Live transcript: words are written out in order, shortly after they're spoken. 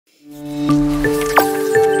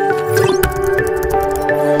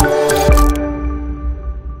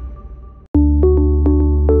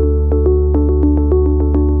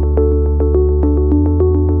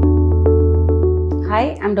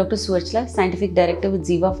Dr. Suvarchalaa, Scientific Director with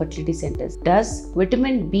ZIVA Fertility Centers. Does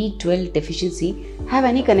vitamin B12 deficiency have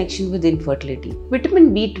any connection with infertility?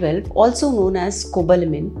 Vitamin B12, also known as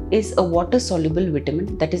cobalamin, is a water-soluble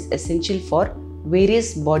vitamin that is essential for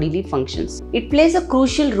various bodily functions. It plays a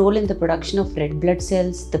crucial role in the production of red blood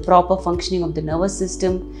cells, the proper functioning of the nervous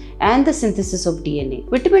system, and the synthesis of DNA.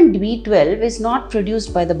 Vitamin B12 is not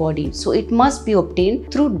produced by the body, so it must be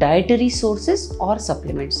obtained through dietary sources or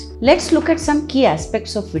supplements. Let's look at some key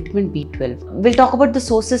aspects of vitamin B12. We'll talk about the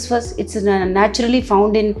sources first. It's naturally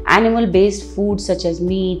found in animal-based foods such as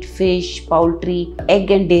meat, fish, poultry, egg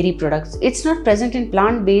and dairy products. It's not present in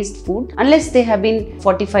plant-based food unless they have been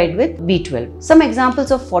fortified with B12. Some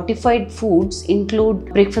examples of fortified foods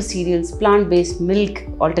include breakfast cereals, plant-based milk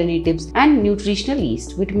alternatives, and nutritional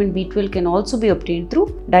yeast. Vitamin B12 can also be obtained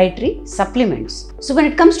through dietary supplements. So when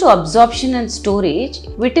it comes to absorption and storage,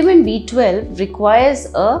 vitamin B12 requires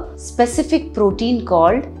a specific protein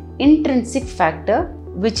called intrinsic factor,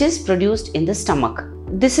 which is produced in the stomach.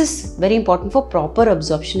 This is very important for proper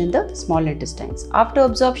absorption in the small intestines. After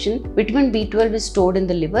absorption, vitamin B12 is stored in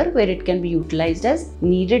the liver where it can be utilized as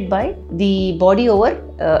needed by the body over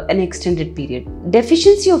an extended period.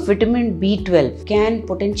 Deficiency of vitamin B12 can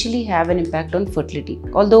potentially have an impact on fertility.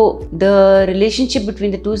 Although the relationship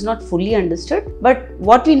between the two is not fully understood, but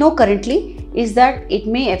what we know currently is that it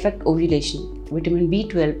may affect ovulation. Vitamin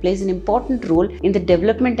B12 plays an important role in the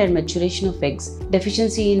development and maturation of eggs.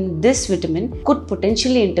 Deficiency in this vitamin could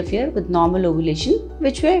potentially interfere with normal ovulation,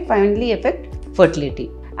 which may finally affect fertility.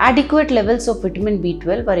 Adequate levels of vitamin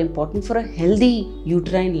B12 are important for a healthy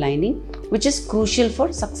uterine lining, which is crucial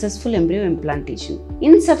for successful embryo implantation.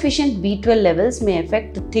 Insufficient B12 levels may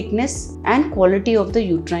affect the thickness and quality of the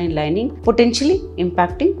uterine lining, potentially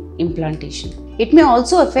impacting implantation. It may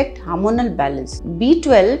also affect hormonal balance.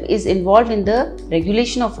 B12 is involved in the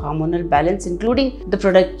regulation of hormonal balance, including the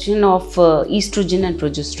production of estrogen and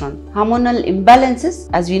progesterone. Hormonal imbalances,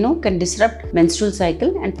 as we know, can disrupt menstrual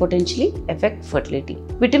cycle and potentially affect fertility.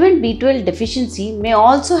 Vitamin B12 deficiency may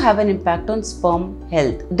also have an impact on sperm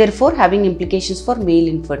health, therefore having implications for male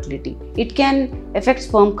infertility. It can affect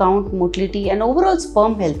sperm count, motility, and overall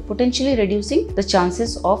sperm health, potentially reducing the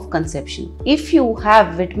chances of conception. If you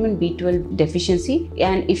have vitamin B12 deficiency,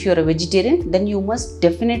 and if you're a vegetarian, then you must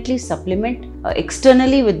definitely supplement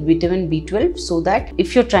externally with vitamin B12 so that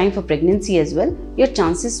if you're trying for pregnancy as well, your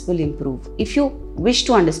chances will improve. If you wish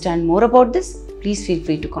to understand more about this, please feel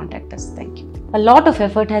free to contact us. Thank you. A lot of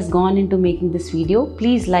effort has gone into making this video.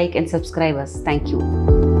 Please like and subscribe us. Thank you.